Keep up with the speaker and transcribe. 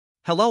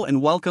Hello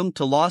and welcome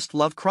to Lost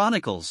Love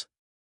Chronicles.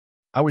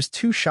 I was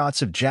 2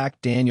 shots of Jack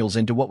Daniels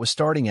into what was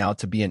starting out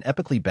to be an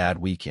epically bad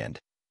weekend,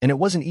 and it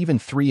wasn't even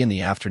 3 in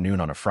the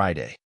afternoon on a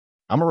Friday.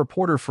 I'm a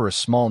reporter for a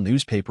small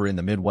newspaper in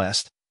the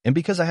Midwest, and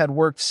because I had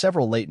worked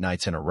several late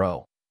nights in a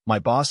row, my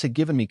boss had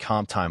given me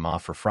comp time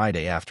off for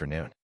Friday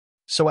afternoon.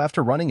 So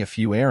after running a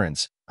few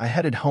errands, I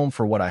headed home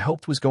for what I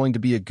hoped was going to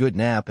be a good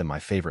nap and my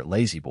favorite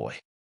lazy boy.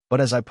 But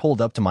as I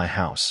pulled up to my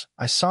house,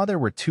 I saw there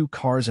were 2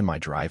 cars in my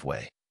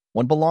driveway,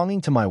 one belonging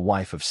to my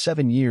wife of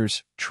 7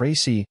 years,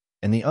 Traci,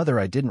 and the other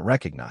I didn't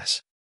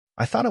recognize.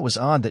 I thought it was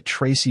odd that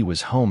Traci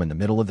was home in the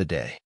middle of the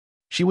day.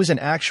 She was an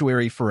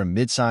actuary for a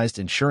mid-sized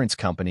insurance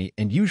company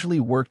and usually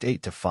worked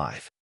 8 to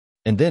 5.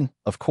 And then,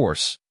 of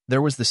course, there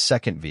was the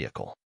second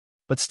vehicle.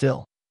 But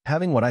still,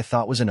 having what I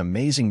thought was an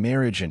amazing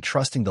marriage and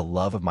trusting the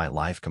love of my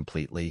life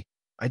completely,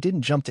 I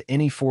didn't jump to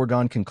any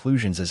foregone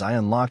conclusions as I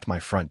unlocked my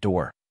front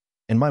door,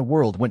 and my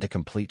world went to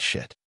complete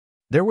shit.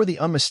 There were the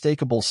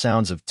unmistakable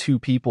sounds of 2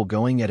 people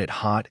going at it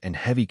hot and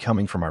heavy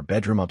coming from our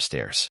bedroom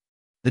upstairs.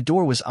 The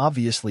door was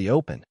obviously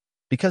open,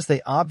 because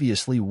they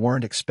obviously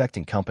weren't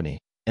expecting company,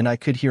 and I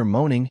could hear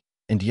moaning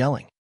and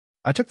yelling.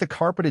 I took the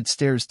carpeted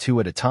stairs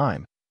 2 at a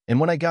time, and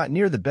when I got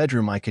near the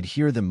bedroom I could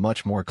hear them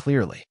much more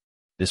clearly.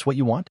 "This what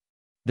you want?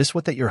 This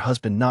what that your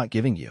husband not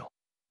giving you?"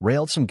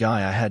 railed some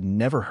guy I had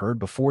never heard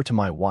before to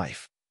my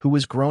wife, who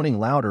was groaning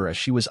louder as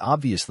she was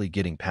obviously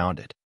getting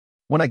pounded.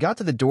 When I got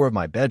to the door of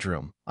my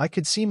bedroom, I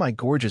could see my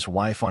gorgeous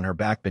wife on her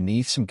back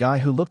beneath some guy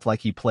who looked like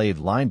he played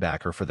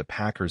linebacker for the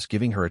Packers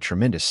giving her a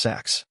tremendous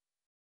sex.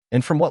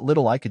 And from what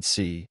little I could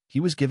see, he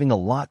was giving a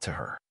lot to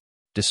her.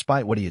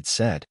 Despite what he had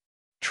said,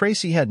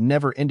 Traci had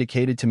never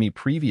indicated to me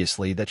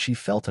previously that she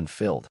felt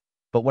unfilled,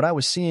 but what I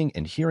was seeing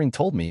and hearing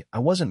told me I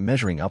wasn't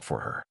measuring up for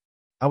her.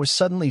 I was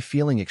suddenly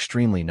feeling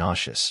extremely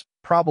nauseous,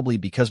 probably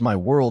because my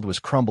world was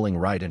crumbling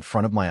right in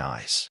front of my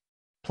eyes.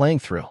 Playing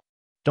through.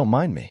 "Don't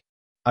mind me,"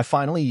 I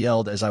finally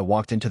yelled as I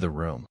walked into the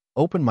room,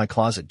 opened my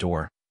closet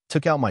door,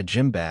 took out my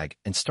gym bag,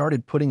 and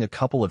started putting a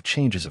couple of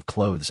changes of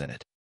clothes in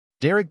it.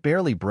 Derek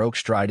barely broke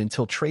stride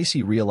until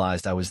Traci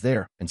realized I was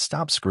there and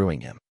stopped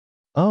screwing him.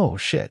 "Oh,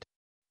 shit.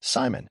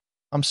 Simon,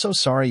 I'm so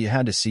sorry you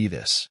had to see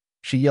this,"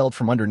 she yelled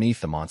from underneath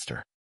the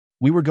monster.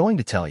 "We were going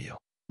to tell you,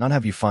 not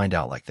have you find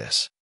out like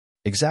this."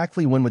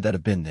 "Exactly when would that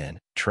have been then,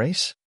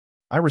 Trace?"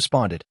 I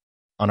responded.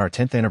 "On our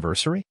 10th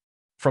anniversary?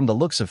 From the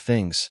looks of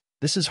things,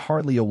 this is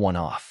hardly a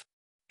one-off.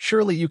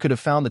 Surely you could have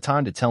found the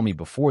time to tell me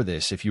before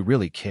this if you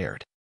really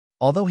cared."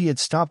 Although he had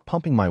stopped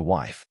pumping my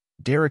wife,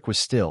 Derek was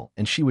still,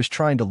 and she was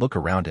trying to look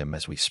around him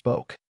as we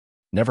spoke.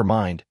 "Never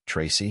mind,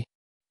 Traci.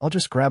 I'll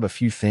just grab a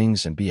few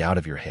things and be out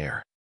of your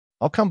hair.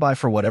 I'll come by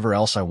for whatever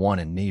else I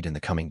want and need in the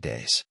coming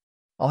days.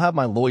 I'll have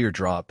my lawyer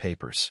draw up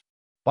papers.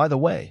 By the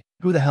way,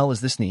 who the hell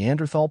is this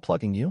Neanderthal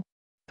plugging you?"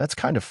 "That's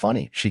kind of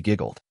funny," she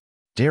giggled.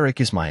 "Derek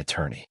is my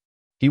attorney.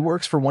 He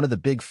works for one of the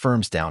big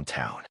firms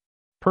downtown."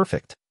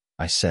 "Perfect,"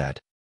 I said.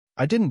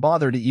 I didn't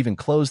bother to even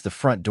close the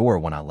front door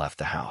when I left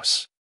the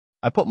house.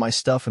 I put my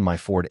stuff in my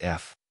Ford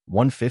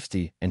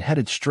F-150 and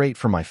headed straight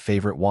for my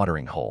favorite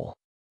watering hole.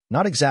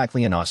 Not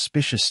exactly an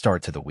auspicious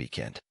start to the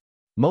weekend.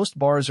 Most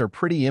bars are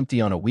pretty empty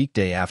on a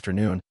weekday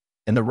afternoon,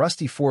 and the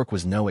Rusty Fork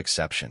was no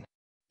exception.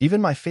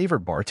 Even my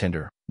favorite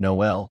bartender,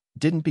 Noel,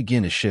 didn't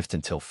begin his shift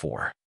until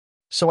 4.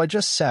 So I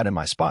just sat in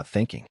my spot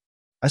thinking,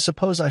 I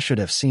suppose I should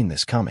have seen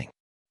this coming.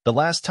 The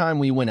last time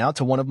we went out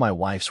to one of my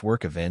wife's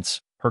work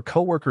events, her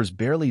coworkers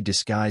barely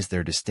disguised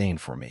their disdain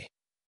for me.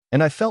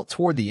 And I felt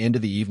toward the end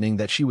of the evening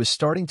that she was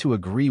starting to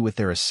agree with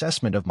their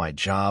assessment of my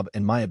job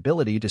and my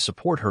ability to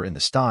support her in the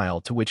style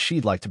to which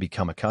she'd like to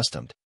become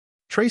accustomed.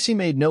 Traci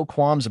made no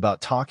qualms about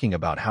talking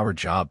about how her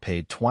job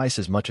paid twice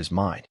as much as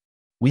mine.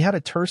 We had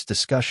a terse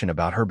discussion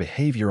about her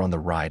behavior on the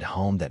ride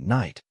home that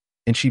night,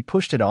 and she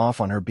pushed it off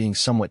on her being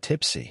somewhat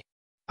tipsy.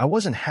 I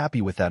wasn't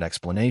happy with that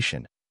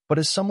explanation, but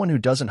as someone who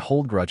doesn't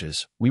hold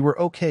grudges, we were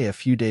okay a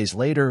few days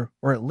later,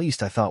 or at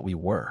least I thought we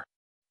were.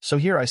 So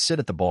here I sit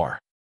at the bar.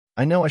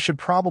 I know I should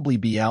probably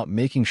be out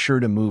making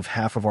sure to move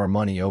half of our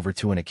money over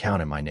to an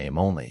account in my name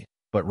only,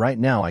 but right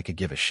now I could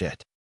give a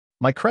shit.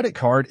 My credit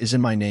card is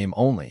in my name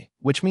only,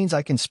 which means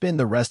I can spend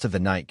the rest of the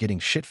night getting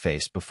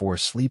shit-faced before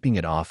sleeping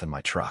it off in my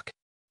truck.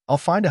 I'll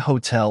find a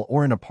hotel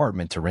or an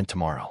apartment to rent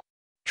tomorrow.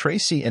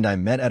 Traci and I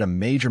met at a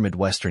major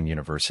Midwestern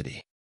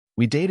university.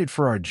 We dated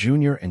for our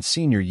junior and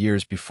senior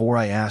years before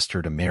I asked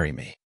her to marry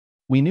me.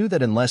 We knew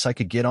that unless I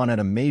could get on at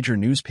a major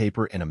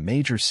newspaper in a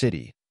major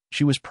city,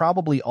 she was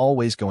probably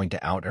always going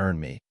to out-earn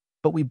me,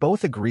 but we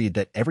both agreed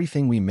that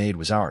everything we made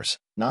was ours,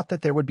 not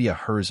that there would be a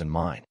hers and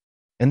mine.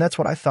 And that's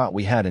what I thought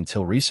we had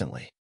until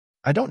recently.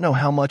 I don't know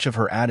how much of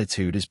her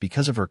attitude is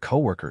because of her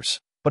coworkers,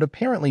 but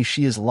apparently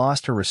she has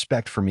lost her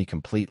respect for me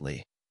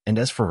completely, and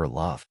as for her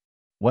love,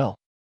 well,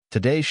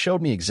 today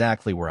showed me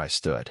exactly where I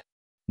stood.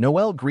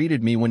 Noel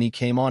greeted me when he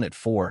came on at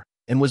 4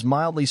 and was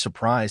mildly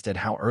surprised at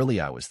how early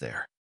I was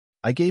there.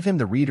 I gave him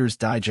the Reader's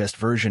Digest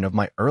version of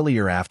my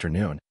earlier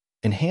afternoon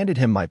and handed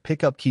him my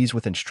pickup keys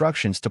with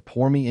instructions to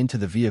pour me into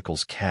the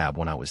vehicle's cab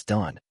when I was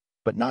done,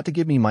 but not to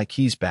give me my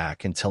keys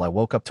back until I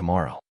woke up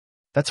tomorrow.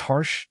 "That's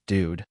harsh,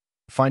 dude,"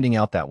 finding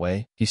out that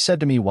way, he said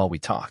to me while we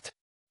talked.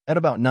 At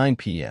about 9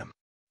 p.m.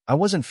 I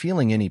wasn't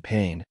feeling any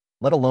pain,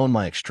 let alone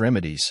my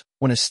extremities,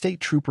 when a state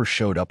trooper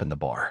showed up in the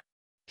bar.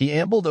 He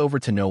ambled over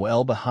to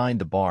Noel behind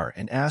the bar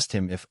and asked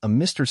him if a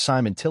Mr.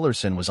 Simon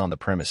Tillerson was on the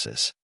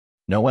premises.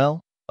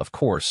 Noel, of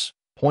course,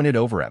 pointed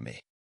over at me.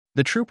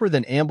 The trooper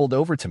then ambled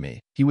over to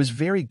me. He was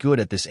very good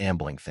at this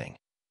ambling thing,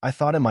 I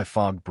thought in my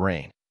fogged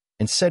brain,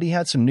 and said he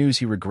had some news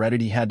he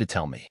regretted he had to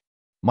tell me.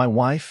 My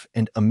wife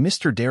and a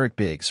Mr. Derek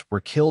Biggs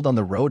were killed on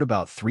the road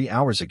about 3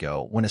 hours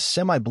ago when a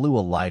semi blew a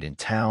light in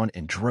town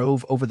and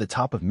drove over the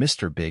top of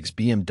Mr. Biggs'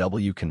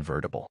 BMW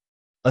convertible.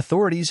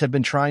 Authorities had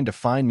been trying to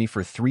find me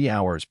for 3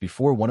 hours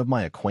before one of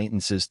my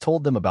acquaintances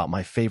told them about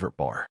my favorite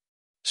bar.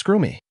 Screw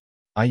me,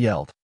 I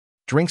yelled.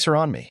 Drinks are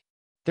on me.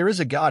 There is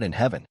a God in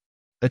heaven.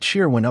 A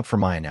cheer went up for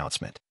my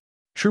announcement.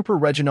 Trooper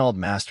Reginald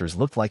Masters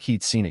looked like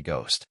he'd seen a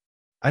ghost.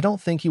 I don't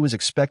think he was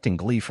expecting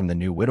glee from the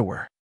new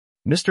widower.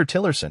 Mr.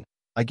 Tillerson,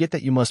 I get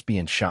that you must be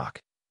in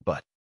shock,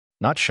 but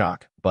not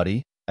shock,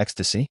 buddy,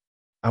 ecstasy,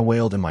 I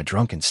wailed in my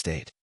drunken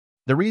state.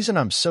 The reason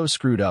I'm so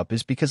screwed up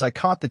is because I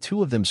caught the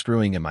two of them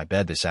screwing in my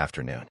bed this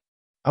afternoon.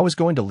 I was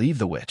going to leave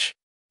the witch.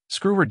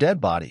 Screw her dead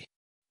body.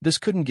 This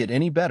couldn't get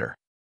any better.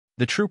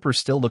 The trooper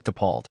still looked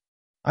appalled.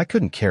 I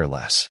couldn't care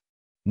less.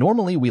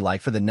 Normally we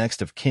like for the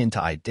next of kin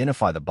to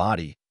identify the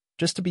body,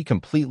 just to be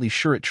completely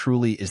sure it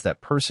truly is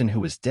that person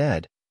who is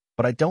dead,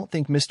 but I don't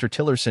think Mr.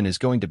 Tillerson is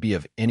going to be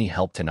of any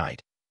help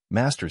tonight,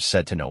 Masters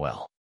said to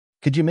Noel.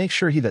 Could you make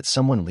sure that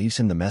someone leaves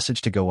him the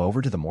message to go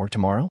over to the morgue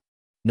tomorrow?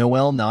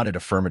 Noel nodded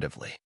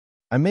affirmatively.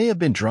 I may have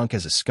been drunk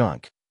as a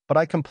skunk, but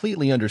I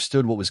completely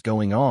understood what was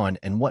going on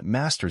and what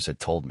Masters had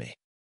told me.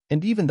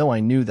 And even though I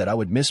knew that I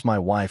would miss my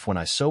wife when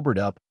I sobered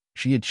up,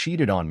 she had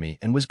cheated on me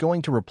and was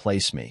going to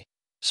replace me.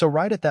 So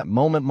right at that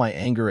moment my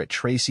anger at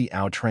Traci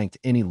outranked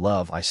any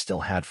love I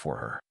still had for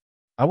her.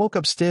 I woke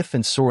up stiff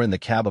and sore in the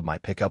cab of my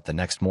pickup the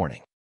next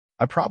morning.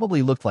 I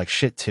probably looked like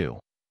shit too,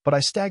 but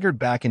I staggered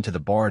back into the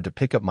bar to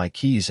pick up my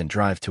keys and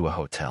drive to a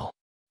hotel.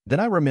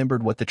 Then I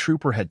remembered what the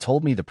trooper had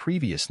told me the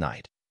previous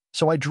night,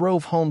 so I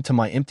drove home to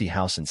my empty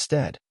house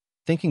instead,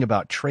 thinking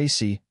about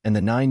Traci and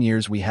the 9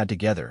 years we had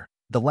together,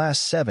 the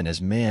last 7 as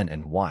man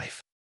and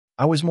wife.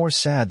 I was more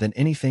sad than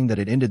anything that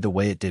it ended the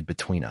way it did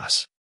between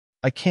us.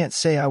 I can't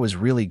say I was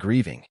really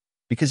grieving,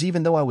 because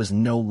even though I was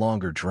no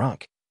longer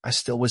drunk, I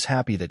still was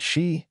happy that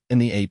she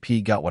and the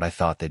AP got what I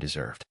thought they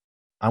deserved.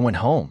 I went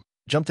home,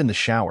 jumped in the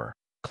shower,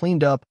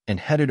 cleaned up, and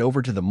headed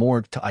over to the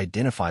morgue to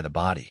identify the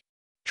body.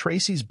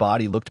 Traci's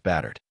body looked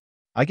battered.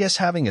 I guess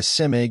having a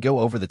semi go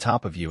over the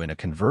top of you in a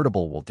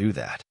convertible will do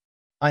that.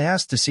 I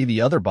asked to see the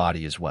other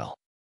body as well.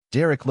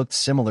 Derek looked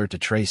similar to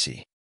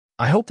Traci.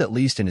 I hoped at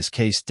least in his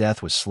case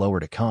death was slower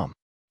to come.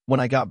 When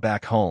I got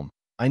back home,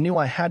 I knew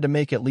I had to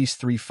make at least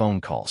 3 phone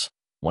calls,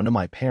 one to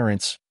my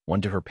parents,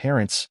 one to her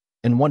parents,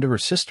 and one to her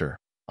sister,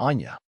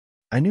 Anya.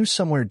 I knew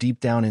somewhere deep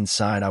down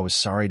inside I was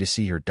sorry to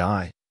see her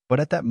die, but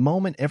at that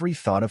moment every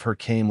thought of her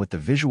came with the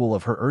visual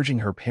of her urging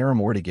her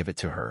paramour to give it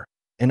to her,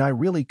 and I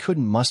really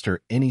couldn't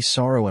muster any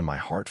sorrow in my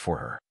heart for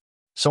her.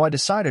 So I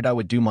decided I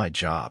would do my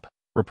job,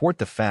 report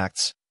the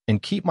facts,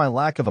 and keep my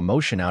lack of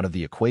emotion out of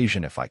the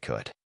equation if I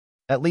could.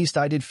 At least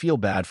I did feel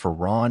bad for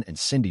Ron and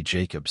Cindy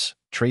Jacobs,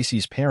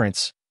 Traci's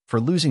parents, for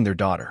losing their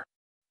daughter.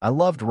 I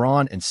loved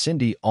Ron and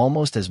Cindy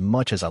almost as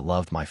much as I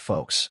loved my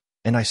folks,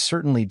 and I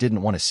certainly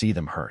didn't want to see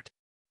them hurt.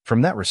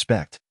 From that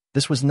respect,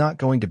 this was not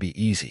going to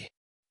be easy.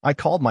 I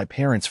called my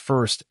parents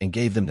first and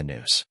gave them the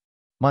news.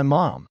 My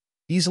mom,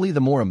 easily the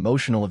more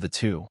emotional of the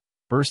two,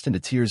 burst into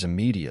tears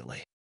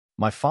immediately.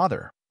 My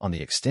father, on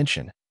the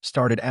extension,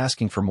 started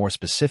asking for more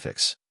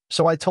specifics,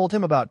 so I told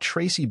him about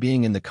Traci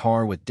being in the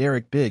car with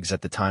Derek Biggs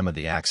at the time of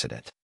the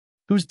accident.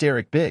 Who's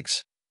Derek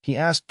Biggs? He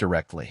asked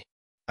directly.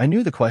 I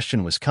knew the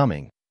question was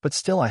coming, but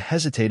still I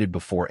hesitated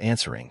before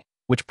answering,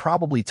 which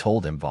probably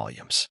told him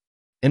volumes.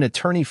 An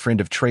attorney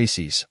friend of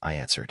Traci's, I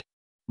answered.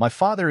 My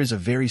father is a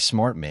very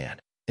smart man,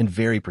 and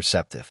very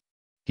perceptive.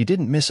 He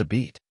didn't miss a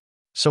beat.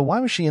 So why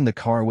was she in the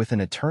car with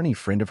an attorney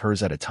friend of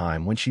hers at a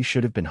time when she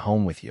should have been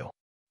home with you?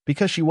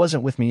 Because she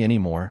wasn't with me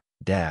anymore,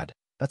 Dad,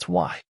 that's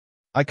why.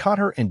 I caught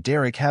her and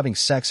Derek having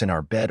sex in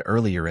our bed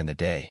earlier in the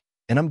day,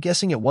 and I'm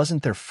guessing it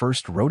wasn't their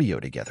first rodeo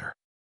together.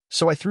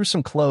 So I threw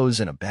some clothes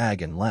in a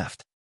bag and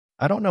left.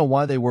 I don't know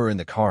why they were in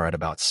the car at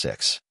about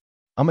 6.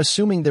 I'm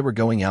assuming they were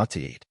going out to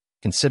eat,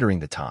 considering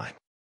the time.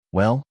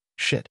 Well,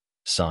 shit,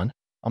 son,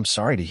 I'm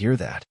sorry to hear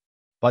that.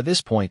 By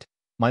this point,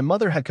 my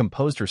mother had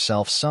composed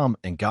herself some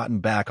and gotten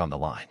back on the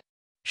line.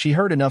 She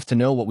heard enough to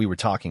know what we were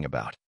talking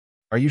about.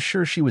 Are you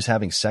sure she was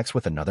having sex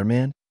with another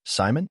man,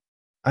 Simon?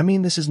 I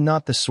mean, this is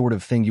not the sort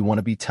of thing you want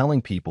to be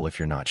telling people if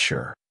you're not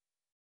sure.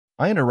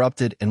 I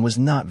interrupted and was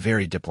not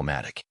very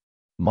diplomatic.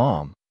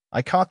 Mom,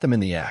 I caught them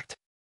in the act.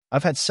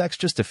 I've had sex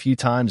just a few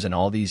times in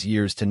all these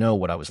years to know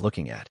what I was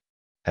looking at.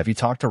 Have you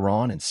talked to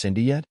Ron and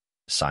Cindy yet,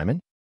 Simon?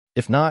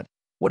 If not,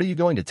 what are you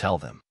going to tell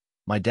them?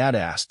 My dad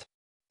asked.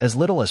 As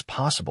little as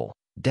possible,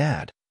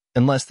 Dad,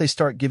 unless they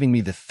start giving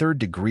me the 3rd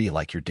degree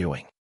like you're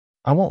doing.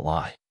 I won't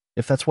lie,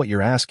 if that's what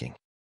you're asking.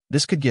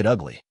 This could get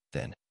ugly,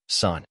 then,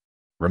 son.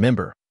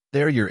 Remember,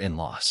 they're your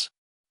in-laws.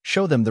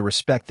 Show them the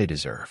respect they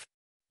deserve.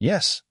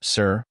 Yes,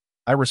 sir,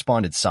 I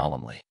responded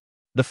solemnly.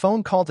 The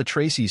phone call to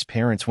Tracy's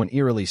parents went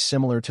eerily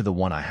similar to the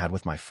one I had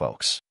with my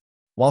folks.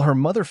 While her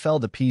mother fell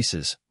to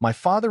pieces, my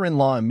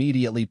father-in-law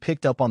immediately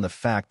picked up on the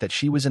fact that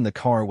she was in the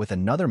car with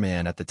another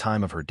man at the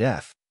time of her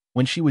death,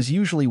 when she was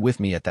usually with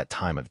me at that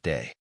time of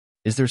day.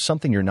 Is there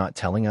something you're not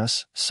telling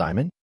us,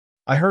 Simon?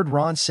 I heard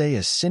Ron say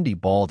as Cindy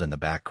bawled in the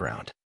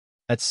background.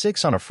 At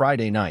 6 on a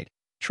Friday night,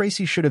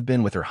 Tracy should have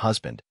been with her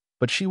husband,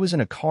 but she was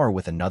in a car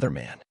with another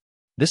man.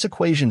 This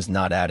equation's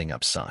not adding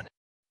up, son.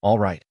 All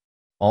right.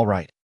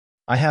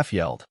 I half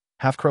yelled,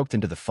 half croaked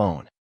into the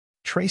phone.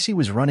 Tracy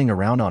was running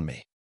around on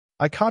me.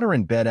 I caught her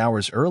in bed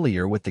hours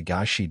earlier with the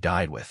guy she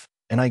died with,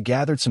 and I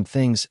gathered some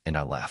things and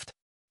I left.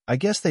 I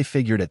guess they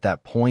figured at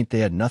that point they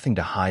had nothing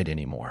to hide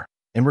anymore,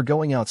 and were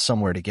going out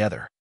somewhere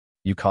together.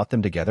 You caught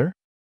them together?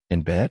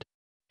 In bed?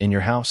 In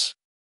your house?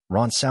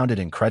 Ron sounded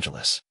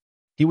incredulous.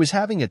 He was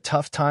having a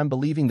tough time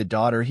believing the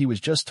daughter he was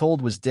just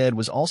told was dead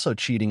was also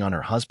cheating on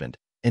her husband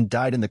and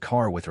died in the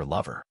car with her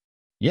lover.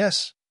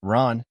 Yes,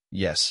 Ron,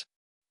 yes.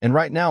 And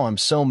right now I'm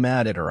so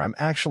mad at her I'm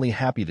actually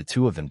happy the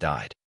two of them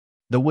died.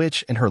 The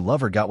witch and her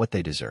lover got what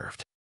they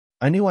deserved.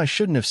 I knew I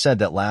shouldn't have said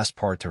that last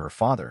part to her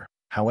father,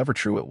 however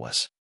true it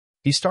was.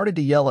 He started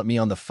to yell at me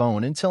on the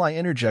phone until I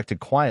interjected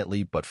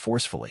quietly but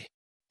forcefully.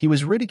 He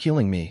was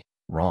ridiculing me,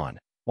 Ron,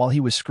 while he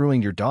was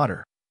screwing your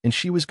daughter, and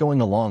she was going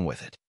along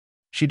with it.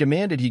 She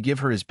demanded he give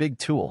her his big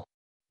tool.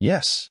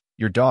 Yes,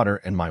 your daughter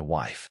and my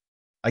wife.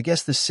 I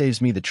guess this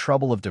saves me the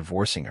trouble of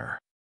divorcing her.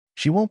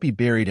 She won't be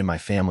buried in my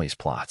family's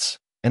plots,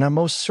 and I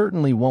most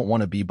certainly won't want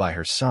to be by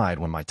her side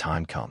when my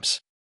time comes.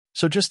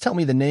 So just tell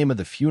me the name of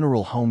the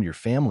funeral home your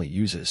family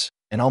uses,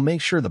 and I'll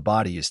make sure the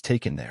body is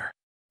taken there.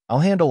 I'll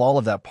handle all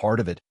of that part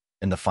of it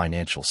and the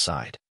financial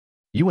side.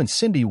 You and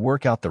Cindy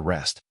work out the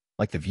rest,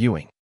 like the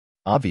viewing.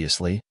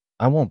 Obviously,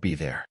 I won't be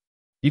there.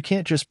 You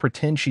can't just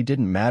pretend she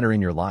didn't matter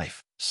in your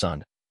life,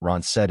 son,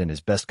 Ron said in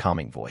his best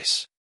calming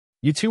voice.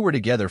 You two were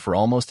together for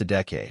almost a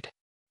decade.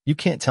 You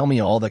can't tell me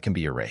all that can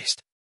be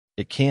erased.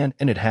 It can,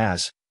 and it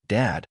has,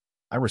 Dad,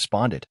 I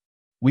responded.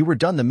 We were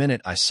done the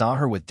minute I saw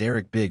her with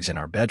Derek Biggs in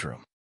our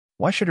bedroom.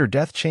 Why should her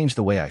death change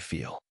the way I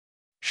feel?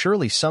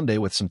 Surely someday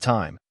with some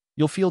time,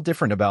 you'll feel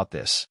different about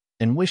this,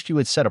 and wished you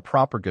had said a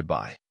proper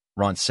goodbye,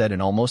 Ron said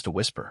in almost a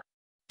whisper.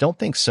 Don't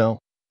think so,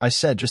 I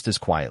said just as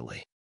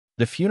quietly.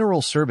 The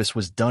funeral service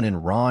was done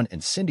in Ron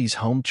and Cindy's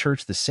home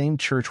church, the same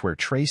church where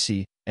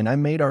Tracy and I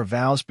made our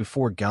vows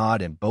before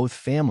God and both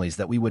families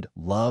that we would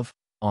love,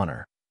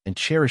 honor, and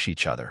cherish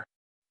each other.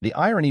 The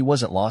irony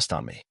wasn't lost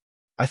on me.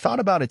 I thought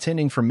about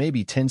attending for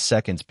maybe 10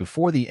 seconds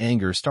before the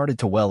anger started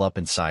to well up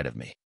inside of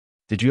me.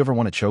 Did you ever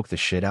want to choke the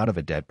shit out of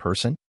a dead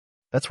person?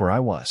 That's where I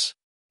was.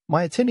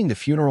 My attending the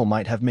funeral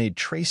might have made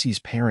Tracy's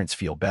parents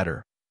feel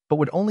better, but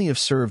would only have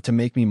served to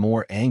make me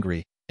more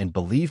angry, and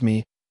believe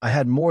me, I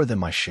had more than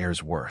my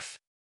share's worth.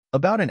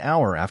 About an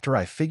hour after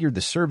I figured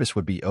the service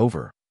would be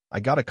over, I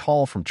got a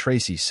call from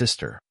Tracy's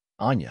sister,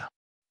 Anya.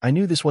 I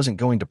knew this wasn't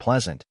going to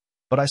pleasant,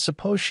 but I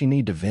suppose she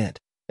needed to vent,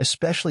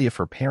 especially if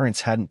her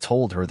parents hadn't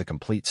told her the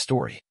complete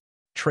story.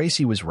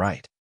 Tracy was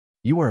right.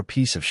 You are a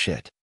piece of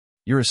shit.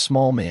 You're a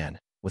small man,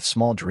 with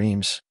small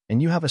dreams,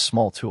 and you have a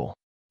small tool.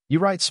 You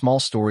write small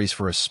stories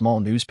for a small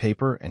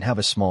newspaper and have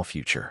a small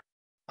future.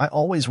 I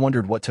always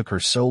wondered what took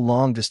her so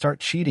long to start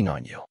cheating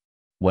on you.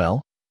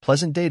 Well,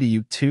 pleasant day to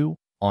you too,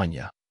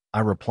 Anya, I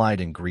replied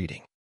in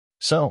greeting.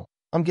 So,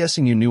 I'm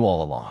guessing you knew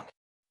all along.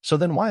 So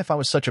then why, if I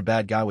was such a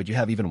bad guy, would you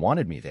have even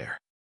wanted me there?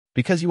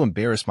 Because you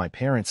embarrassed my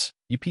parents,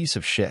 you piece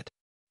of shit.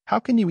 How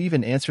can you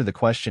even answer the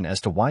question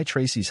as to why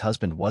Tracy's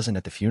husband wasn't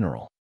at the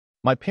funeral?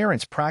 My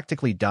parents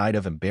practically died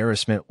of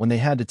embarrassment when they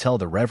had to tell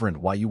the Reverend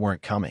why you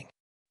weren't coming.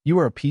 You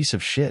are a piece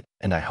of shit,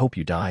 and I hope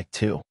you die,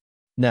 too.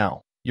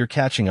 Now, you're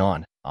catching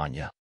on,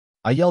 Anya.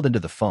 I yelled into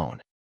the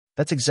phone.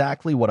 That's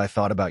exactly what I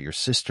thought about your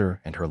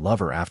sister and her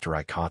lover after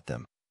I caught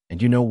them.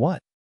 And you know what?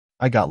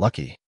 I got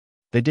lucky.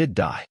 They did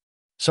die.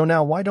 So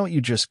now why don't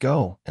you just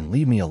go and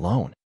leave me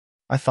alone?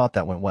 I thought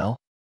that went well.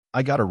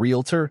 I got a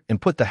realtor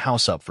and put the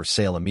house up for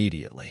sale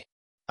immediately.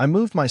 I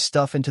moved my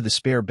stuff into the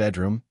spare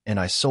bedroom, and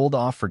I sold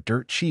off for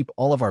dirt cheap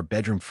all of our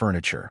bedroom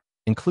furniture,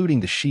 including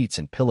the sheets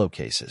and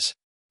pillowcases.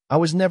 I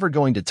was never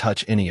going to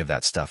touch any of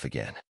that stuff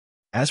again.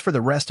 As for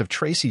the rest of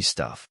Tracy's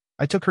stuff,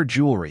 I took her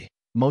jewelry,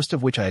 most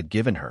of which I had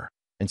given her,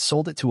 and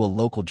sold it to a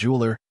local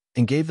jeweler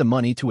and gave the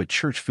money to a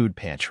church food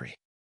pantry.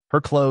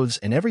 Her clothes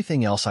and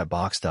everything else I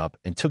boxed up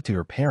and took to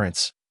her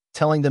parents,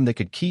 telling them they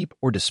could keep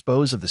or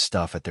dispose of the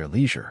stuff at their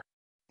leisure.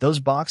 Those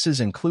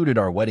boxes included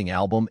our wedding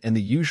album and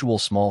the usual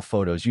small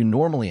photos you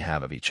normally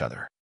have of each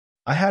other.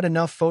 I had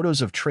enough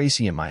photos of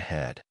Tracy in my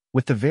head,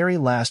 with the very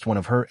last one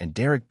of her and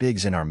Derek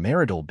Biggs in our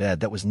marital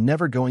bed that was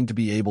never going to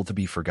be able to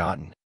be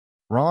forgotten.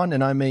 Ron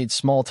and I made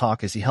small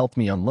talk as he helped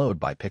me unload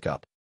by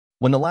pickup.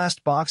 When the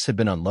last box had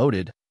been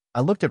unloaded,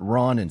 I looked at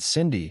Ron and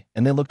Cindy,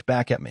 and they looked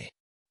back at me.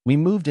 We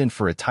moved in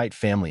for a tight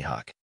family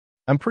hug.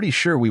 I'm pretty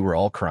sure we were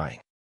all crying.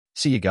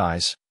 See you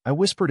guys, I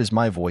whispered as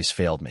my voice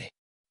failed me.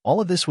 All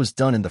of this was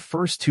done in the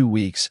first 2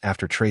 weeks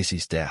after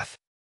Tracy's death.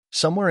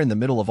 Somewhere in the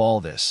middle of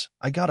all this,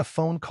 I got a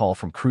phone call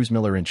from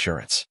Miller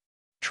Insurance.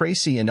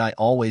 Traci and I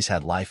always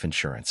had life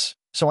insurance,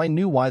 so I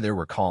knew why they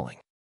were calling.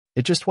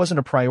 It just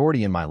wasn't a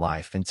priority in my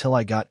life until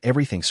I got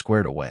everything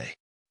squared away.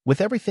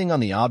 With everything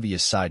on the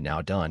obvious side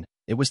now done,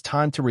 it was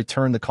time to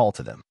return the call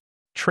to them.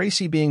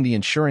 Traci, being the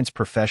insurance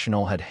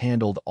professional, had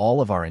handled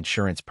all of our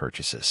insurance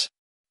purchases.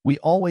 We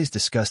always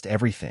discussed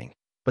everything,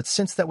 but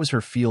since that was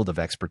her field of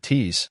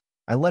expertise,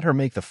 I let her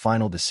make the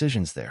final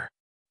decisions there.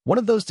 One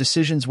of those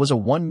decisions was a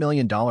 $1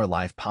 million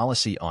life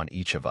policy on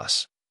each of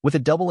us, with a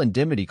double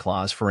indemnity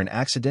clause for an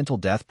accidental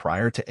death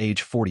prior to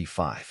age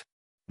 45.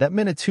 That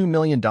meant a $2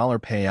 million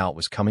payout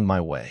was coming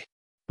my way.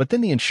 But then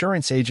the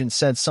insurance agent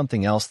said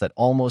something else that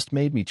almost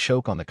made me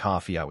choke on the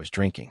coffee I was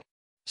drinking.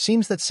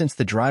 Seems that since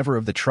the driver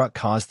of the truck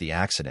caused the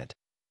accident,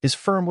 his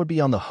firm would be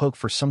on the hook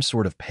for some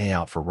sort of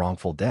payout for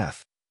wrongful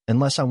death,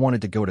 unless I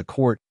wanted to go to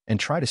court and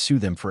try to sue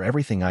them for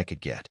everything I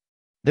could get.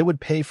 They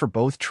would pay for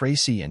both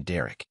Traci and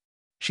Derek.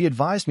 She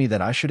advised me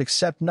that I should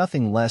accept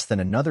nothing less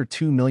than another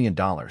 $2 million,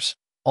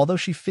 although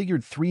she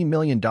figured $3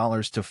 million to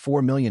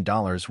 $4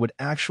 million would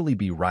actually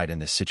be right in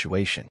this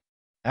situation.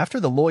 After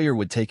the lawyer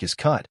would take his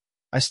cut,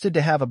 I stood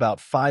to have about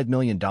 $5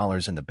 million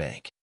in the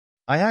bank.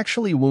 I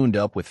actually wound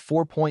up with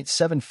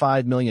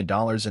 $4.75 million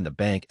in the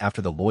bank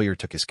after the lawyer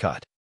took his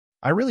cut.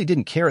 I really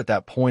didn't care at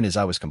that point as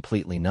I was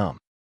completely numb.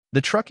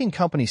 The trucking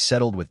company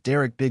settled with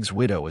Derek Biggs'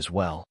 widow as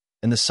well,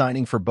 and the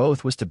signing for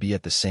both was to be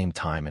at the same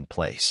time and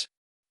place.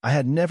 I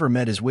had never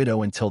met his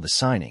widow until the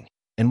signing,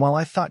 and while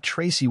I thought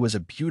Traci was a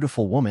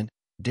beautiful woman,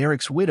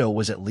 Derek's widow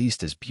was at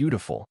least as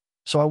beautiful,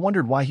 so I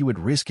wondered why he would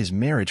risk his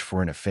marriage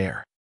for an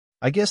affair.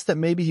 I guess that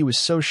maybe he was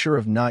so sure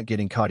of not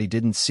getting caught he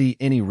didn't see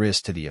any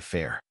risk to the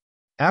affair.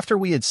 After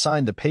we had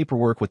signed the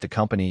paperwork with the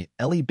company,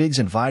 Ellie Biggs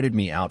invited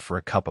me out for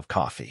a cup of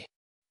coffee.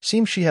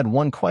 Seems she had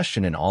one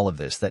question in all of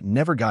this that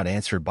never got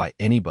answered by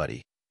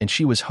anybody, and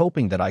she was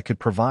hoping that I could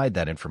provide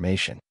that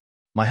information.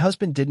 My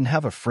husband didn't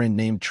have a friend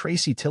named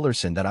Traci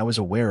Tillerson that I was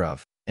aware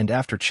of, and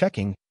after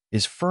checking,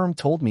 his firm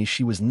told me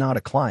she was not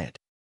a client.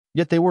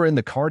 Yet they were in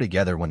the car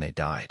together when they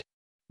died.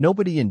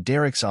 Nobody in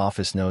Derek's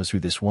office knows who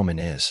this woman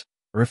is,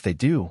 or if they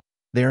do,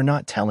 they are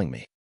not telling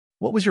me.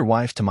 What was your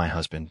wife to my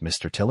husband,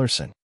 Mr.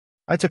 Tillerson?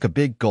 I took a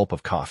big gulp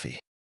of coffee.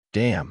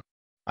 Damn.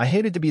 I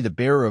hated to be the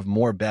bearer of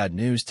more bad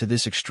news to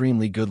this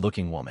extremely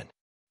good-looking woman.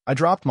 I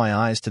dropped my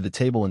eyes to the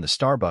table in the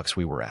Starbucks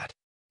we were at.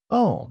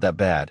 Oh, that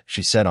bad,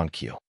 she said on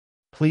cue.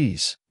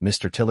 Please,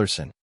 Mr.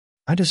 Tillerson,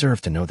 I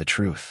deserve to know the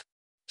truth.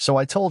 So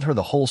I told her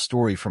the whole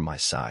story from my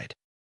side.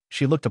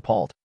 She looked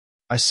appalled.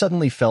 I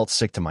suddenly felt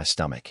sick to my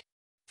stomach.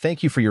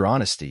 Thank you for your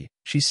honesty,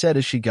 she said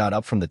as she got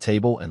up from the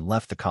table and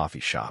left the coffee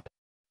shop.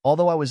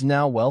 Although I was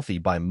now wealthy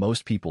by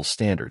most people's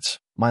standards,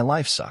 my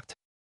life sucked.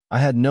 I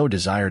had no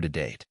desire to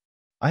date.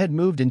 I had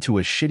moved into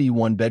a shitty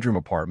one-bedroom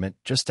apartment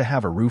just to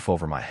have a roof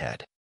over my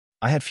head.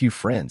 I had few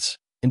friends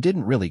and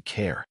didn't really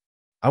care.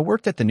 I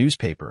worked at the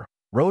newspaper,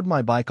 rode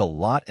my bike a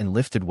lot, and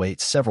lifted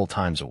weights several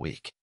times a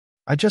week.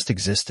 I just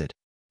existed.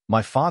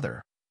 My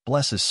father,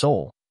 bless his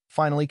soul,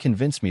 finally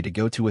convinced me to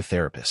go to a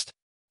therapist.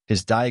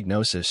 His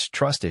diagnosis,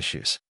 trust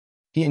issues.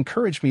 He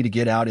encouraged me to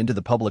get out into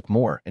the public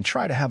more and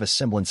try to have a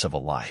semblance of a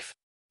life.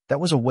 That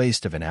was a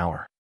waste of an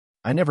hour.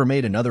 I never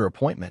made another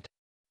appointment.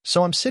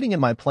 So I'm sitting in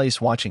my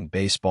place watching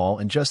baseball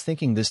and just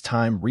thinking, this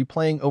time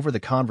replaying over the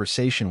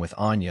conversation with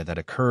Anya that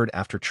occurred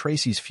after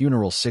Traci's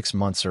funeral 6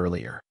 months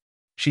earlier.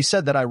 She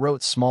said that I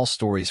wrote small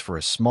stories for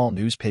a small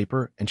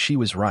newspaper, and she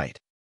was right.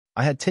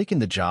 I had taken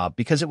the job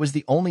because it was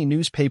the only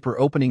newspaper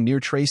opening near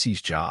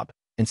Traci's job,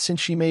 and since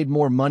she made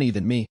more money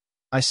than me,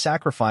 I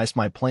sacrificed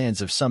my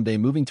plans of someday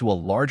moving to a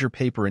larger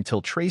paper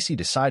until Traci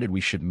decided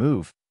we should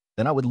move,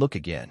 then I would look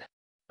again.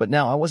 But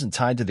now I wasn't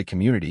tied to the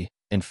community.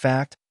 In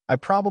fact, I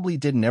probably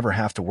didn't ever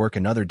have to work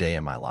another day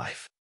in my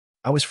life.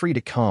 I was free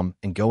to come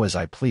and go as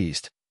I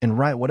pleased, and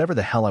write whatever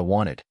the hell I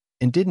wanted,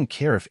 and didn't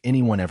care if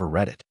anyone ever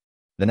read it.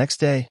 The next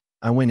day,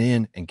 I went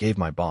in and gave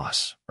my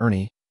boss,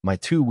 Ernie, my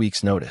 2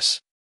 weeks'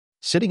 notice.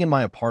 Sitting in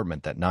my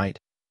apartment that night,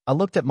 I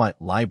looked at my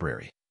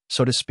library,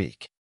 so to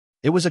speak.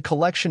 It was a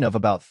collection of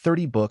about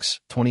 30 books,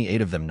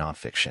 28 of them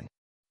nonfiction.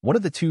 One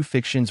of the 2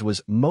 fictions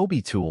was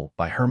Moby Tool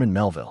by Herman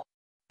Melville.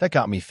 That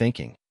got me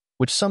thinking,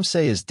 which some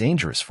say is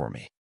dangerous for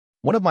me.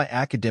 One of my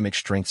academic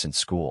strengths in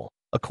school,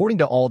 according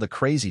to all the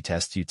crazy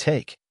tests you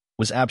take,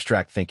 was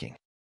abstract thinking.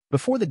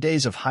 Before the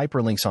days of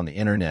hyperlinks on the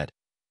internet,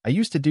 I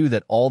used to do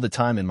that all the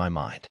time in my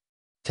mind.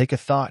 Take a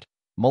thought,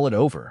 mull it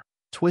over,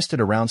 twist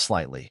it around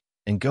slightly,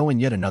 and go in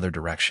yet another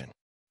direction.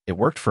 It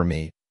worked for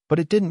me, but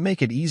it didn't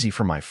make it easy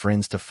for my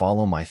friends to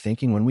follow my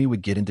thinking when we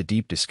would get into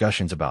deep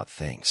discussions about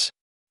things.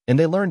 And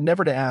they learned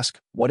never to ask,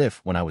 what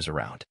if, when I was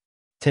around.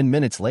 10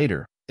 minutes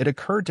later, it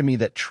occurred to me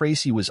that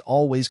Traci was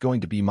always going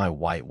to be my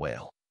white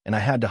whale, and I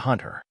had to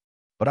hunt her.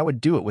 But I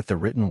would do it with the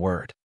written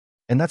word.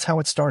 And that's how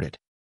it started.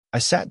 I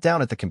sat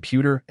down at the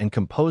computer and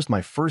composed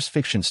my first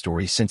fiction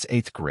story since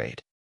 8th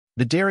grade.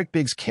 The Derek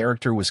Biggs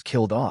character was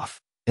killed off,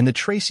 and the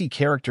Traci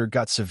character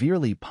got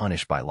severely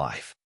punished by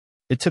life.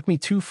 It took me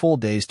 2 full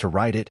days to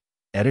write it,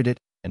 edit it,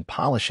 and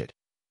polish it,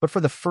 but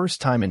for the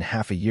first time in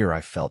half a year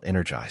I felt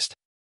energized.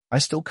 I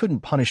still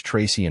couldn't punish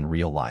Tracy in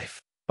real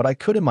life, but I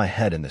could in my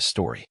head in this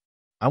story.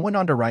 I went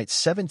on to write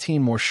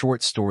 17 more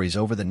short stories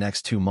over the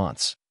next 2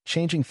 months,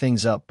 changing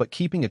things up but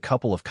keeping a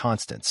couple of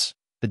constants.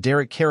 The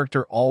Derek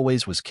character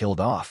always was killed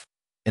off,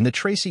 and the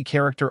Tracy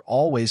character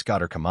always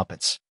got her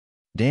comeuppance.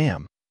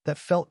 Damn, that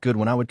felt good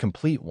when I would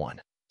complete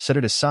one, set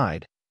it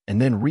aside,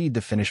 and then read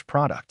the finished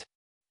product.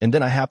 And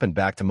then I happened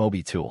back to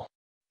Moby Tool.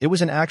 It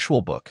was an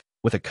actual book,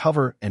 with a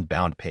cover and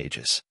bound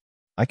pages.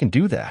 I can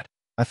do that,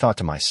 I thought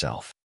to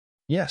myself.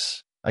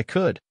 Yes, I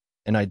could,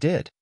 and I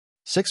did.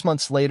 6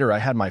 months later, I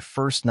had my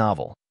first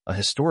novel, a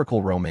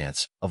historical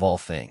romance, of all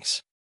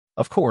things.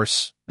 Of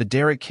course, the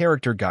Derek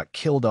character got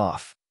killed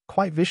off,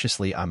 quite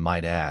viciously I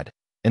might add,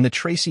 and the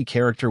Tracy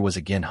character was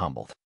again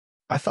humbled.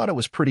 I thought it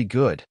was pretty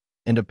good,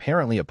 and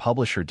apparently a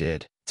publisher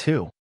did,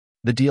 too.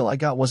 The deal I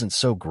got wasn't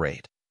so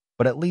great,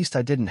 but at least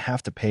I didn't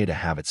have to pay to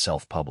have it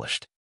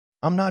self-published.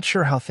 I'm not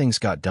sure how things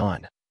got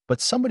done,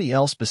 but somebody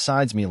else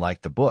besides me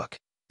liked the book,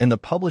 and the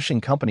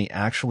publishing company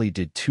actually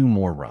did 2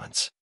 more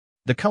runs.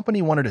 The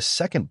company wanted a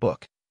second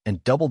book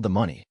and doubled the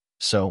money,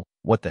 so,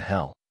 what the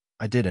hell,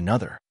 I did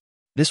another.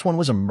 This one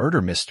was a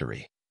murder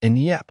mystery, and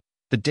yep,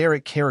 the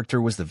Derek character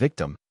was the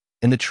victim,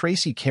 and the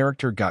Tracy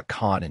character got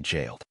caught and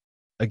jailed.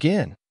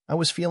 Again, I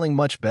was feeling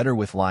much better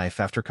with life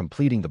after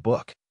completing the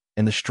book,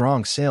 and the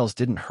strong sales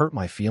didn't hurt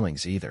my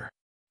feelings either.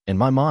 In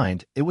my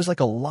mind, it was like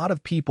a lot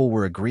of people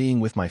were agreeing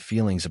with my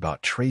feelings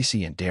about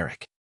Traci and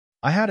Derek.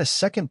 I had a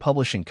second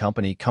publishing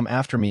company come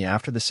after me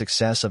after the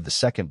success of the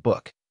second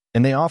book,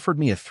 and they offered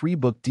me a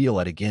 3-book deal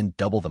at again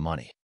double the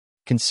money.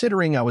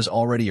 Considering I was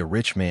already a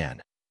rich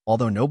man,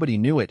 although nobody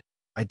knew it,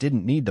 I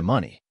didn't need the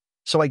money,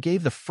 so I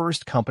gave the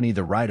first company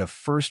the right of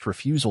first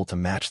refusal to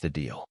match the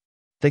deal.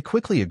 They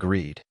quickly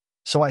agreed,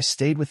 so I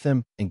stayed with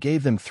them and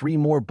gave them 3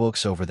 more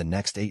books over the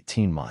next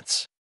 18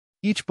 months.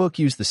 Each book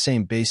used the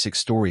same basic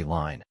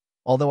storyline,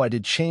 although I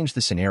did change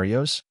the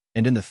scenarios,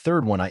 and in the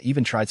third one I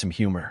even tried some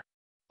humor.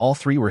 All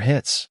 3 were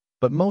hits,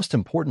 but most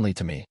importantly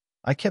to me,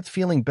 I kept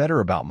feeling better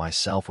about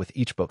myself with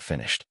each book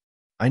finished.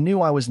 I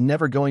knew I was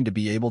never going to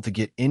be able to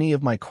get any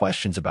of my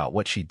questions about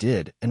what she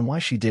did and why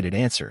she did it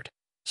answered,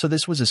 so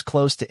this was as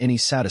close to any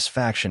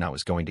satisfaction I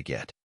was going to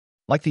get.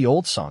 Like the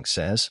old song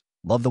says,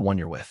 love the one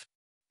you're with.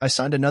 I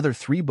signed another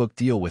 3-book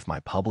deal with my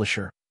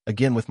publisher,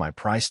 again with my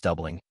price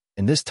doubling,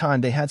 and this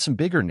time they had some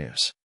bigger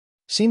news.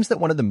 Seems that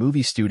one of the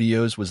movie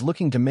studios was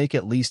looking to make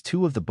at least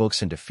 2 of the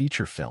books into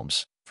feature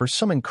films for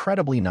some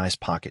incredibly nice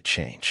pocket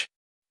change.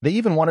 They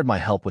even wanted my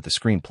help with the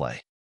screenplay.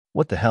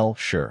 What the hell,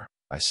 sure,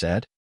 I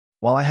said.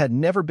 While I had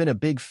never been a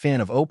big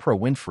fan of Oprah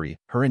Winfrey,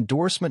 her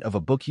endorsement of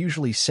a book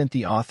usually sent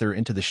the author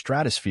into the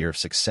stratosphere of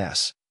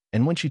success,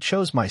 and when she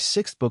chose my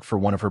 6th book for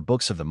one of her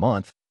books of the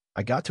month,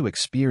 I got to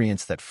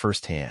experience that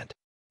firsthand.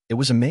 It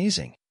was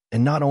amazing,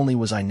 and not only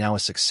was I now a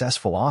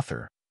successful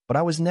author, but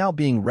I was now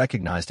being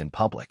recognized in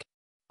public.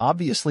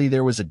 Obviously,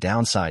 there was a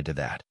downside to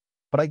that,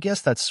 but I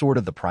guess that's sort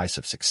of the price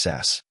of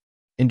success.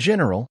 In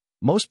general,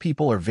 most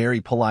people are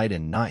very polite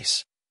and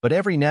nice, but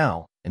every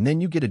now and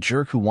then you get a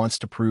jerk who wants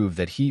to prove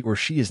that he or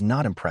she is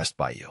not impressed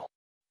by you.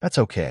 That's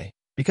okay,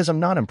 because I'm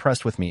not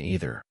impressed with me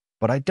either,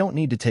 but I don't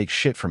need to take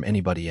shit from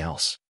anybody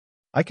else.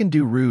 I can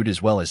do rude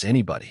as well as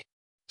anybody.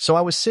 So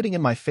I was sitting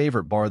in my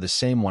favorite bar, the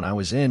same one I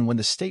was in when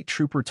the state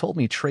trooper told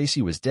me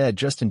Tracy was dead,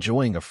 just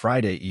enjoying a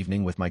Friday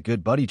evening with my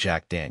good buddy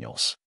Jack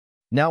Daniels.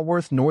 Now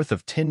worth north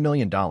of $10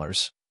 million,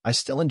 I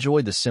still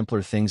enjoyed the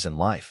simpler things in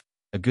life,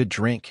 a good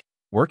drink,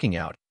 working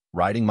out,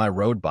 riding my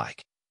road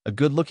bike, a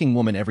good-looking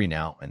woman every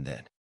now and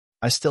then.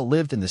 I still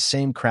lived in the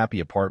same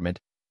crappy apartment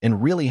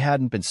and really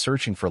hadn't been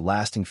searching for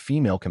lasting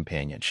female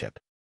companionship.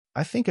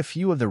 I think a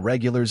few of the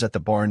regulars at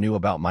the bar knew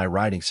about my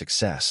writing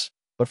success,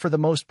 but for the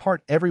most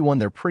part everyone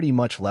there pretty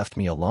much left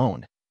me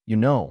alone. You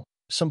know,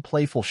 some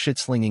playful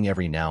shit-slinging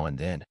every now and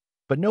then,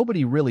 but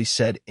nobody really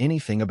said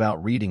anything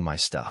about reading my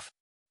stuff.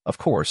 Of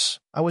course,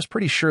 I was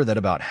pretty sure that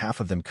about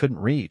half of them couldn't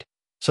read,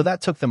 so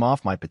that took them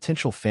off my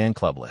potential fan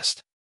club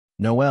list.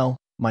 Noel,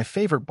 my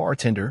favorite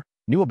bartender,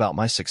 knew about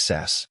my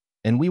success,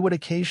 and we would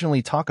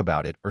occasionally talk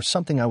about it or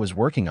something I was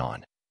working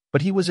on,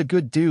 but he was a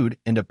good dude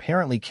and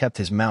apparently kept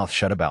his mouth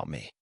shut about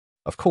me.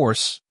 Of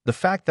course, the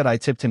fact that I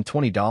tipped him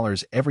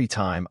 $20 every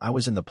time I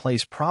was in the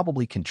place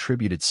probably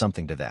contributed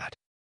something to that.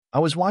 I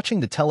was watching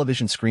the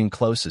television screen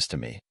closest to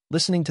me,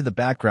 listening to the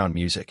background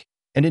music,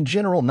 and in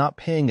general not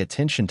paying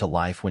attention to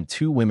life when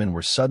 2 women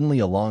were suddenly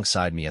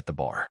alongside me at the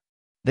bar.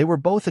 They were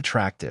both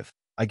attractive,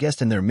 I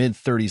guessed in their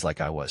mid-30s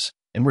like I was,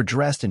 and were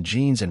dressed in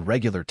jeans and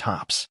regular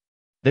tops.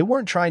 They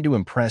weren't trying to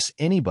impress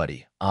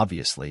anybody,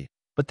 obviously,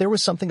 but there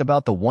was something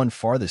about the one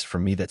farthest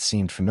from me that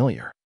seemed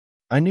familiar.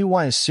 I knew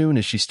why as soon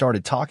as she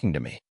started talking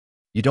to me.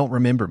 "You don't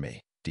remember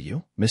me, do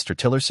you, Mr.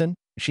 Tillerson?"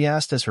 she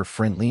asked as her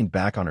friend leaned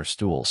back on her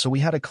stool so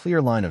we had a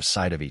clear line of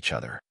sight of each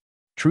other.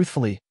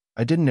 Truthfully,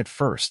 I didn't at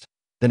first,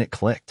 then it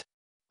clicked.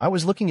 I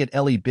was looking at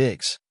Ellie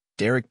Biggs,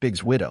 Derek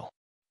Biggs' widow.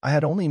 I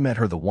had only met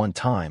her the one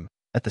time,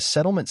 at the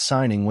settlement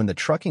signing when the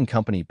trucking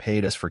company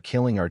paid us for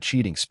killing our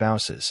cheating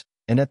spouses,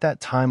 and at that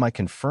time I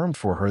confirmed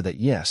for her that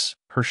yes,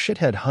 her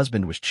shithead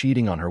husband was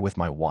cheating on her with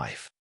my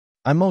wife.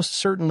 I most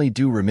certainly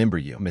do remember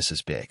you,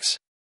 Mrs. Biggs.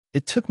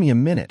 It took me a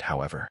minute,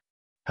 however.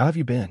 How have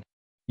you been?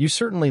 You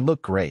certainly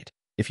look great,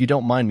 if you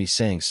don't mind me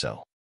saying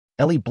so.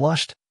 Ellie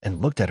blushed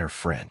and looked at her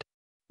friend.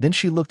 Then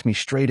she looked me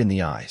straight in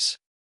the eyes.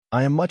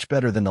 I am much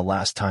better than the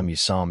last time you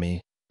saw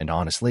me, and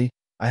honestly,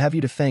 I have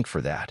you to thank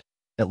for that,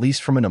 at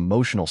least from an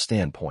emotional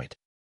standpoint.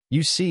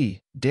 You see,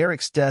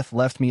 Derek's death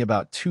left me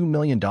about $2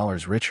 million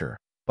richer,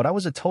 but I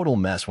was a total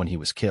mess when he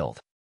was killed.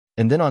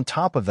 And then on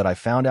top of that, I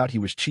found out he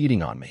was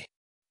cheating on me.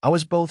 I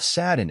was both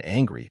sad and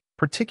angry,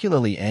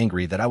 particularly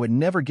angry that I would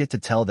never get to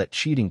tell that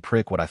cheating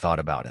prick what I thought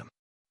about him.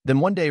 Then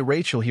one day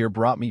Rachel here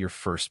brought me your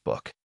first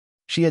book.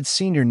 She had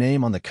seen your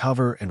name on the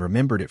cover and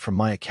remembered it from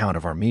my account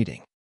of our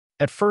meeting.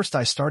 At first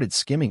I started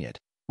skimming it,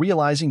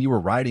 realizing you were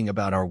writing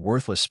about our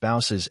worthless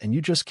spouses and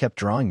you just kept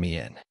drawing me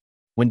in.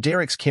 When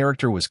Derek's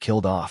character was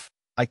killed off,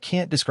 I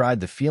can't describe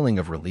the feeling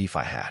of relief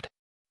I had.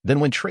 Then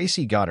when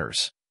Traci got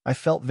hers, I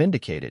felt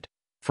vindicated,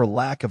 for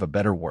lack of a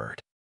better word.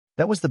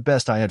 That was the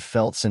best I had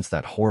felt since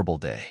that horrible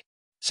day.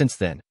 Since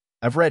then,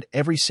 I've read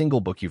every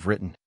single book you've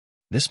written.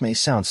 This may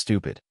sound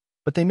stupid,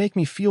 but they make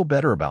me feel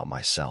better about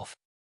myself.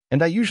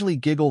 And I usually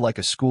giggle like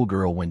a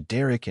schoolgirl when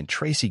Derek and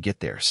Traci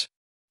get theirs.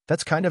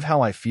 That's kind of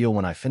how I feel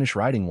when I finish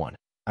writing one,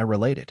 I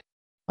related.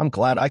 I'm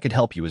glad I could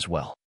help you as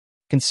well.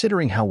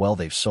 Considering how well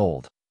they've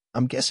sold,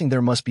 I'm guessing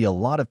there must be a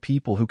lot of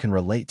people who can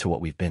relate to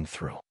what we've been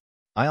through.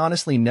 I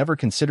honestly never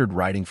considered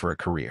writing for a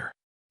career.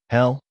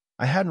 Hell,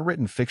 I hadn't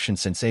written fiction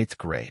since 8th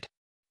grade.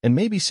 And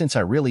maybe since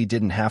I really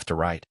didn't have to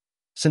write,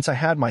 since I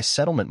had my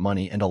settlement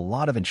money and a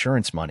lot of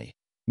insurance money,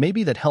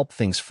 maybe that helped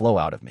things flow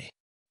out of me.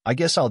 I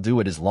guess I'll do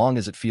it as long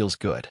as it feels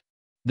good.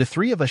 The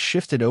three of us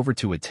shifted over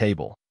to a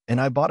table, and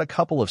I bought a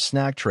couple of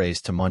snack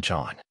trays to munch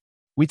on.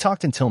 We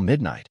talked until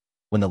midnight,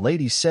 when the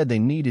ladies said they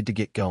needed to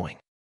get going.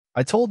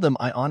 I told them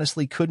I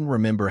honestly couldn't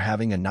remember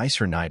having a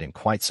nicer night in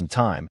quite some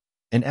time,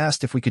 and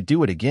asked if we could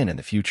do it again in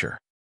the future.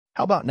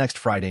 How about next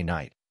Friday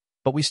night?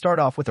 But we start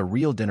off with a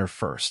real dinner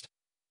first.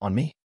 On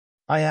me?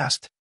 I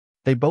asked.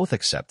 They both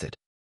accepted.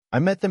 I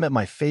met them at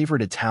my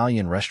favorite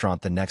Italian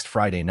restaurant the next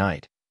Friday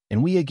night,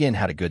 and we again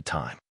had a good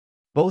time.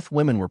 Both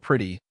women were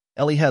pretty.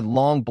 Ellie had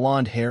long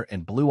blonde hair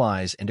and blue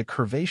eyes and a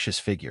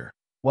curvaceous figure,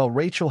 while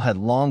Rachel had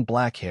long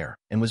black hair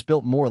and was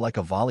built more like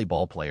a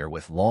volleyball player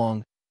with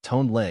long,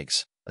 toned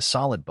legs, a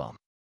solid bum.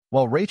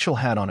 While Rachel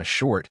had on a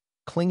short,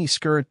 clingy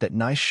skirt that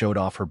nice showed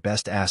off her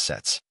best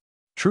assets.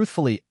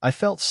 Truthfully, I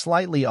felt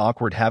slightly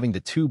awkward having the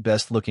two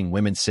best-looking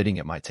women sitting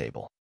at my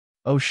table.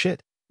 Oh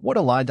shit. What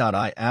a lie.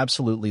 I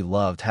absolutely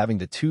loved having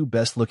the two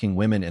best-looking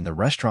women in the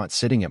restaurant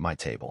sitting at my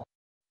table.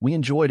 We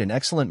enjoyed an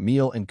excellent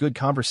meal and good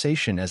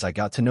conversation as I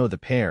got to know the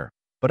pair,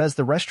 but as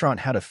the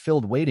restaurant had a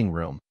filled waiting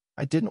room,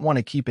 I didn't want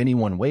to keep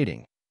anyone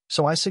waiting,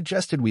 so I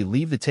suggested we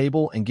leave the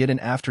table and get an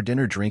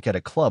after-dinner drink at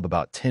a club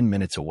about 10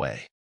 minutes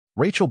away.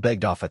 Rachel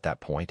begged off at that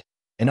point,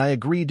 and I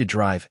agreed to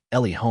drive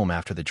Ellie home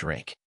after the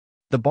drink.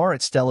 The bar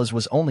at Stella's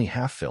was only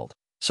half filled,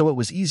 so it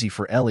was easy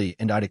for Ellie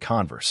and I to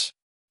converse.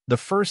 The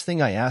first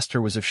thing I asked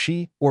her was if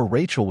she or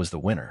Rachel was the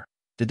winner.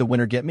 Did the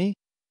winner get me,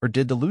 or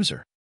did the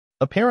loser?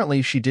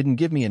 Apparently, she didn't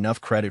give me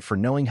enough credit for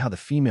knowing how the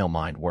female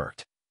mind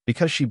worked,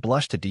 because she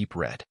blushed a deep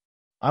red.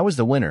 I was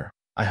the winner,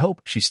 I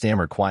hope, she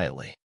stammered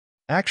quietly.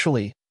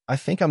 Actually, I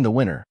think I'm the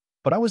winner,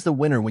 but I was the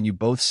winner when you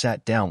both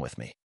sat down with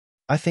me.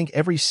 I think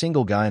every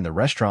single guy in the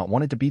restaurant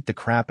wanted to beat the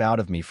crap out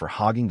of me for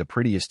hogging the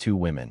prettiest two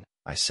women,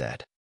 I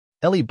said.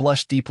 Ellie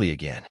blushed deeply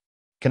again.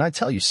 Can I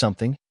tell you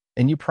something,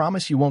 and you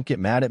promise you won't get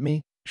mad at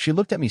me? She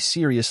looked at me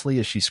seriously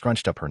as she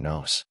scrunched up her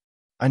nose.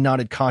 I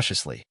nodded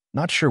cautiously,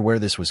 not sure where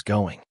this was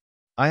going.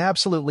 I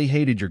absolutely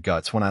hated your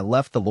guts when I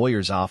left the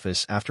lawyer's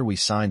office after we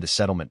signed the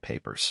settlement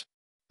papers.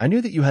 I knew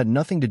that you had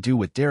nothing to do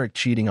with Derek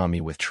cheating on me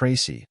with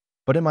Traci,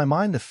 but in my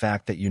mind the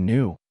fact that you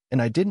knew,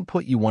 and I didn't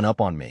put you one up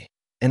on me,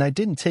 and I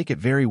didn't take it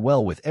very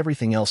well with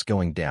everything else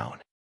going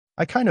down.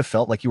 I kind of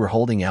felt like you were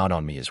holding out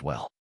on me as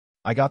well.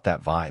 I got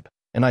that vibe,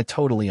 and I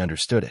totally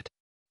understood it.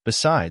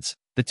 Besides,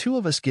 the two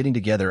of us getting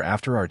together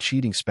after our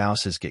cheating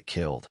spouses get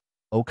killed.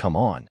 Oh, come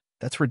on,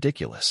 that's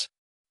ridiculous.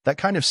 That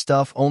kind of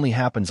stuff only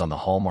happens on the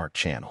Hallmark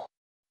Channel.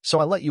 So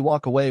I let you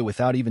walk away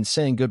without even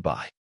saying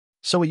goodbye.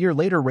 So a year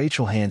later,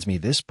 Rachel hands me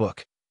this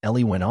book,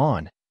 Ellie went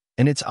on,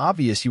 and it's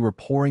obvious you were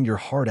pouring your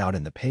heart out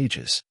in the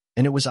pages,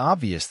 and it was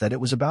obvious that it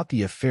was about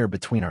the affair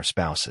between our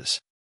spouses.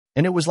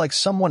 And it was like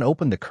someone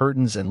opened the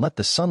curtains and let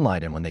the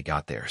sunlight in when they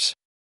got theirs.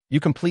 You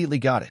completely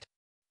got it.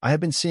 I have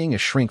been seeing a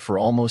shrink for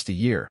almost a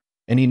year,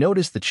 and he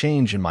noticed the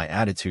change in my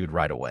attitude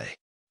right away.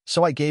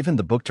 So I gave him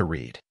the book to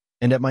read,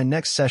 and at my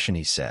next session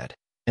he said,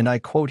 and I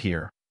quote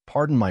here,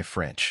 "Pardon my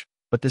French,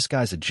 but this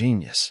guy's a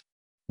genius."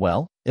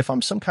 Well, if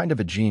I'm some kind of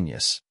a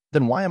genius,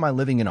 then why am I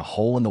living in a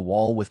hole in the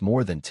wall with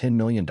more than $10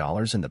 million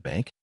in the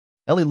bank?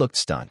 Ellie looked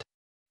stunned.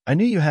 I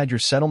knew you had your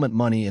settlement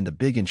money and the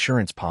big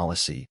insurance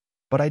policy,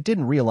 but I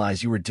didn't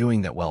realize you were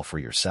doing that well for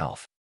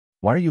yourself.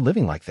 Why are you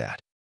living like that?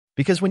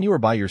 Because when you are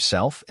by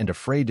yourself and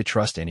afraid to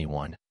trust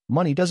anyone,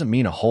 money doesn't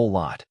mean a whole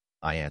lot,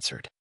 I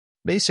answered.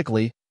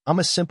 Basically, I'm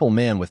a simple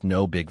man with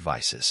no big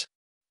vices.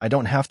 I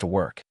don't have to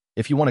work,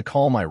 if you want to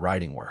call my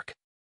writing work.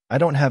 I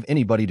don't have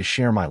anybody to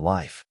share my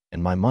life,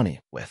 and my money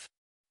with.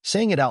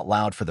 Saying it out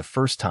loud for the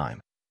first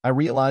time, I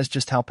realized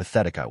just how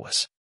pathetic I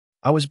was.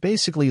 I was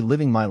basically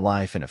living my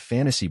life in a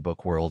fantasy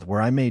book world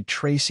where I made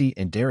Traci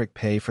and Derek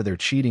pay for their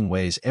cheating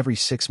ways every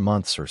 6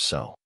 months or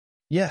so.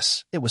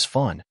 Yes, it was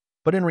fun,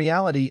 but in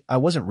reality, I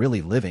wasn't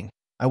really living.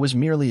 I was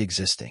merely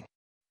existing.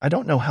 I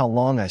don't know how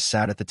long I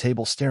sat at the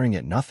table staring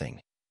at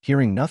nothing,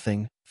 hearing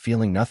nothing,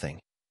 feeling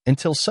nothing,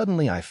 until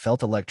suddenly I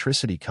felt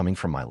electricity coming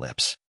from my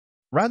lips.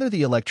 Rather,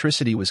 the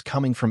electricity was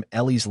coming from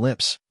Ellie's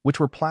lips, which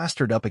were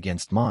plastered up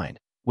against mine,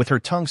 with her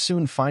tongue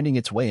soon finding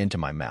its way into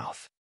my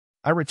mouth.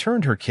 I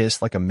returned her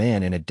kiss like a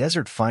man in a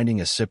desert finding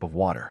a sip of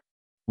water.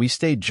 We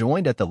stayed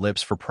joined at the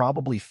lips for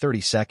probably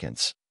 30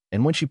 seconds,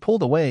 and when she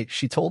pulled away,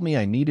 she told me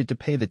I needed to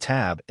pay the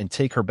tab and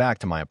take her back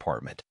to my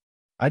apartment.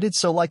 I did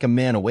so like a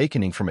man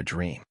awakening from a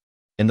dream.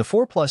 In the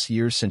 4+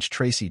 years since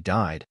Traci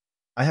died,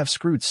 I have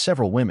screwed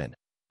several women,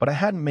 but I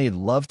hadn't made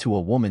love to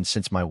a woman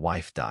since my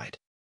wife died.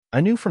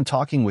 I knew from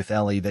talking with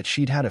Ellie that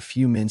she'd had a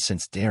few men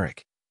since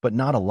Derek, but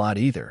not a lot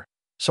either,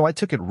 so I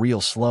took it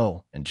real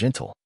slow and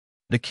gentle.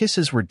 The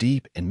kisses were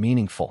deep and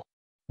meaningful.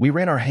 We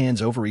ran our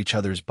hands over each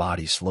other's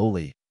bodies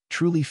slowly,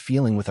 truly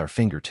feeling with our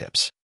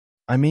fingertips.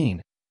 I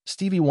mean,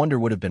 Stevie Wonder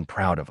would have been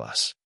proud of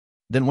us.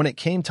 Then when it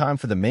came time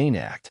for the main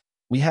act,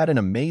 we had an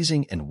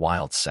amazing and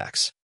wild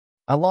sex.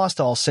 I lost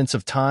all sense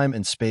of time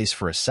and space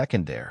for a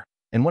second there,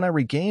 and when I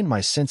regained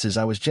my senses,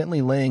 I was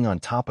gently laying on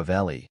top of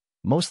Ellie,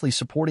 mostly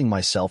supporting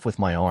myself with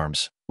my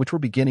arms, which were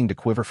beginning to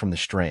quiver from the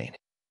strain.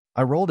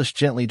 I rolled us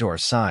gently to our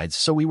sides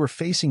so we were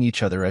facing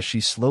each other as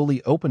she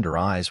slowly opened her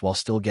eyes while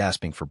still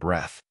gasping for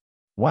breath.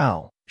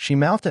 Wow, she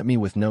mouthed at me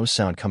with no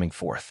sound coming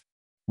forth.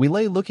 We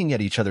lay looking at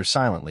each other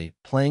silently,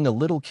 playing a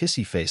little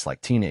kissy face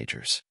like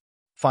teenagers.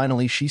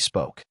 Finally, she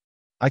spoke.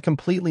 I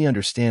completely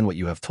understand what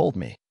you have told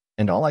me,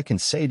 and all I can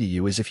say to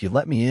you is if you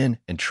let me in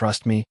and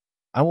trust me,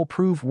 I will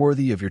prove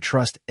worthy of your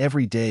trust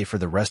every day for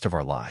the rest of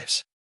our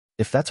lives.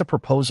 If that's a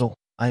proposal,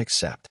 I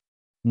accept.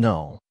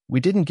 No, we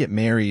didn't get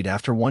married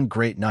after one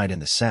great night in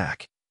the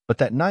sack, but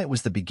that night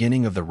was the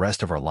beginning of the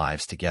rest of our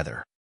lives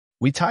together.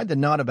 We tied the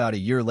knot about a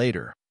year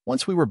later,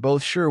 once we were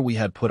both sure we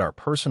had put our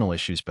personal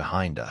issues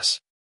behind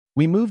us.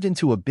 We moved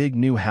into a big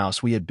new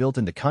house we had built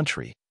in the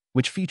country,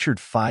 which featured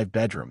 5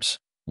 bedrooms,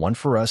 one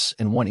for us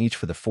and one each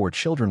for the 4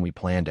 children we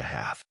planned to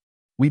have.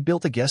 We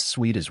built a guest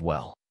suite as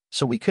well,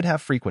 so we could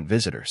have frequent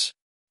visitors.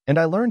 And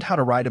I learned how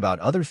to write about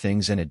other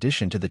things in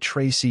addition to the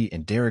Traci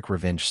and Derek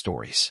revenge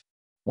stories.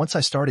 Once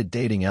I started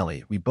dating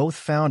Ellie, we both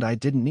found I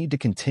didn't need to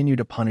continue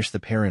to punish the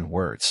pair in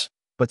words.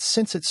 But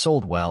since it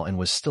sold well and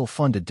was still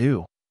fun to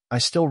do, I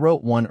still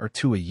wrote 1 or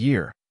 2 a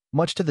year,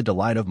 much to the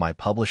delight of my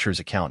publisher's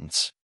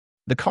accountants.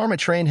 The karma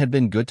train had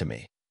been good to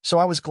me, so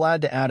I was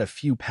glad to add a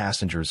few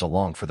passengers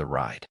along for the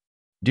ride.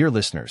 Dear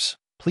listeners,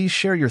 please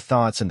share your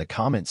thoughts in the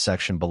comment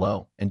section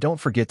below and don't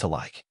forget to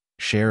like,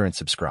 share, and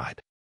subscribe.